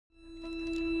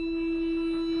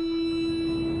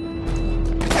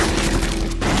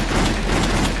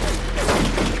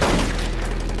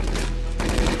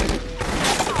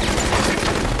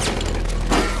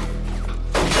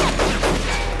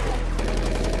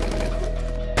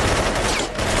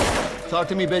Talk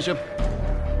to me, Bishop.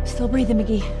 Still breathing,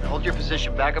 McGee. Hold your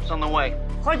position. Backup's on the way.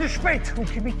 Heute spät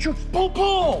und gib mich Schutz.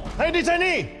 Popo! Handy sein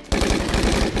knee!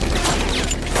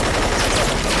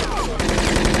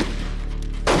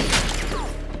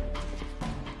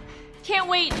 Can't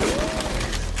wait.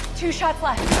 2 shots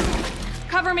left.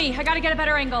 Cover me. I gotta get a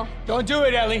better angle. Don't do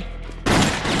it, Ellie.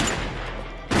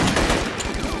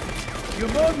 You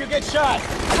move, you get shot.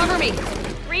 Cover me.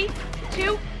 3,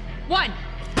 2, 1.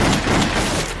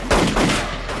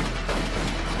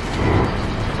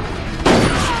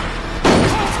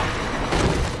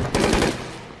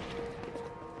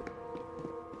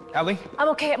 Ellie? I'm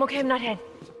okay. I'm not hit.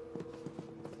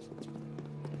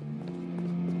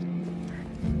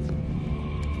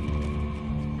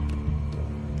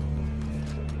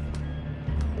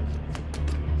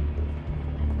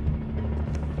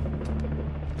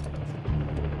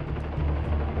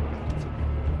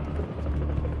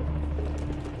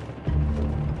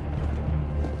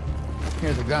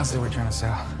 Here's the guns they were trying to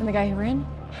sell. And the guy who ran?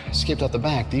 Escaped out the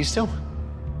back. Do you still?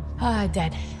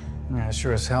 Dead. Yeah,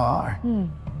 sure as hell are.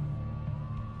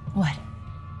 What?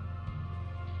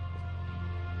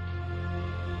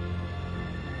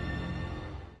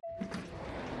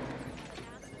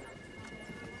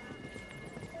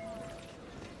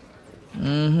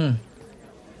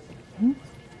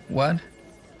 What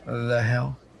the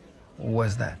hell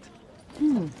was that?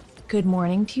 Good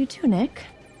morning to you too, Nick.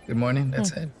 Good morning,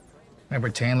 that's it. I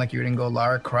pretend like you didn't go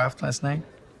Lara Croft last night?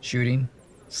 Shooting,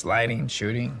 sliding,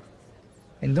 shooting.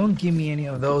 And don't give me any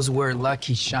of those were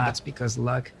lucky shots because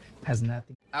luck has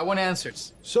nothing. I want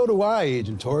answers. So do I,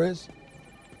 Agent Torres.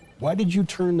 Why did you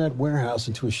turn that warehouse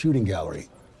into a shooting gallery?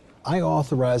 I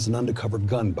authorized an undercover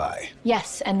gun buy.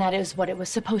 Yes, and that is what it was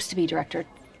supposed to be, Director.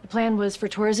 The plan was for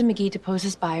Torres and McGee to pose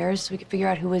as buyers so we could figure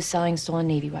out who was selling stolen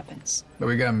Navy weapons. But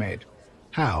we got made.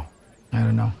 How? I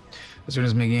don't know. As soon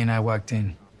as McGee and I walked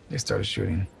in, they started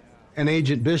shooting. And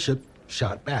Agent Bishop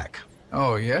shot back.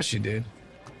 Oh, yeah, she did.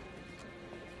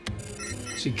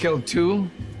 She killed 2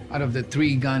 out of the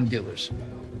 3 gun dealers.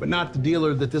 But not the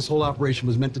dealer that this whole operation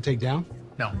was meant to take down?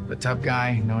 No, the top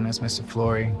guy, known as Mr.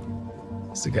 Flory,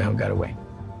 is the guy who got away.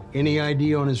 Any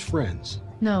idea on his friends?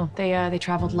 No, they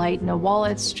traveled light, no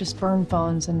wallets, just burn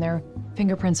phones, and their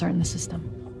fingerprints aren't in the system.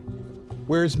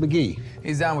 Where's McGee?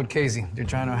 He's down with Casey. They're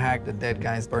trying to hack the dead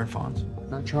guy's burn phones.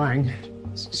 Not trying,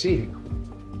 succeeding.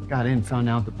 Got in, found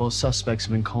out that both suspects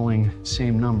have been calling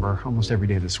same number almost every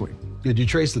day this week. Did you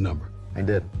trace the number? I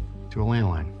did. To a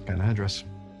landline. Got an address.